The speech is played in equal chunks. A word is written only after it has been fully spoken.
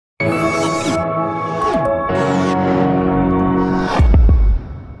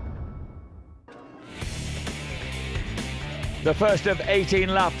the first of 18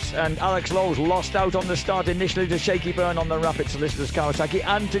 laps, and Alex Lowe's lost out on the start initially to Shaky Byrne on the Rapid Solicitors Kawasaki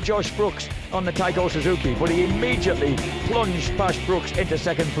and to Josh Brooks on the Taiko Suzuki, but he immediately plunged past Brooks into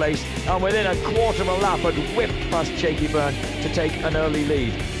second place, and within a quarter of a lap had whipped past Shaky Byrne to take an early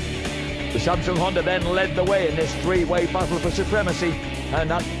lead. The Samsung Honda then led the way in this three-way battle for supremacy, and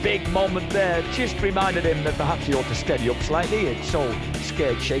that big moment there just reminded him that perhaps he ought to steady up slightly. It so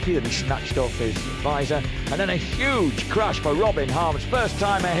scared Shaky that he snatched off his visor. And then a huge crash for Robin Harms, first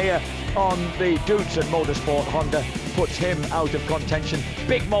timer here on the Doodson Motorsport Honda, puts him out of contention.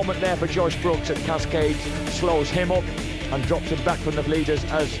 Big moment there for Josh Brooks at Cascades, slows him up and drops him back from the leaders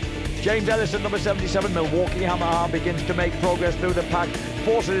as James Ellison, number 77, Milwaukee Yamaha, begins to make progress through the pack,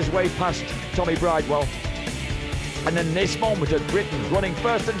 forces his way past Tommy Bridewell. And then this moment at Britain's, running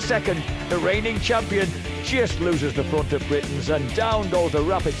first and second, the reigning champion just loses the front of Britain's, and down goes the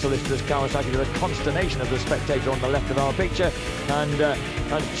Rapid Solicitors Kawasaki to the consternation of the spectator on the left of our picture, and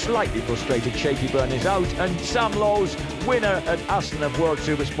slightly frustrated Shaky Byrne is out, and Sam Lowe's, winner at Aston of World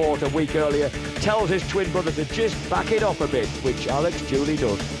Supersport a week earlier, tells his twin brother to just back it up a bit, which Alex duly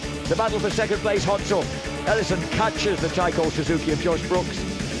does. The battle for second place hots up. Ellison catches the Taiko Suzuki of Josh Brooks,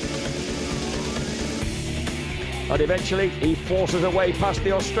 and eventually he forces away past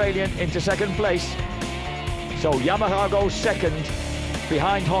the Australian into second place. So Yamaha goes second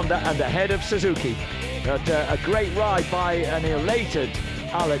behind Honda and ahead of Suzuki. But a great ride by an elated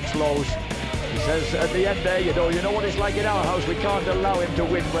Alex Lowe's. He says at the end there, you know what it's like in our house, we can't allow him to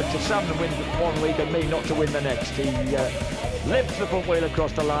win, but to Sam to win one week and me not to win the next. He lifts the front wheel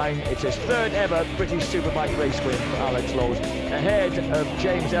across the line. It's his third ever British Superbike race win for Alex Lowe's, ahead of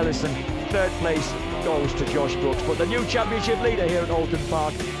James Ellison. Third place goes to Josh Brooks, but the new championship leader here at Oulton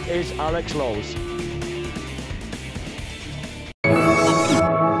Park is Alex Lowe's.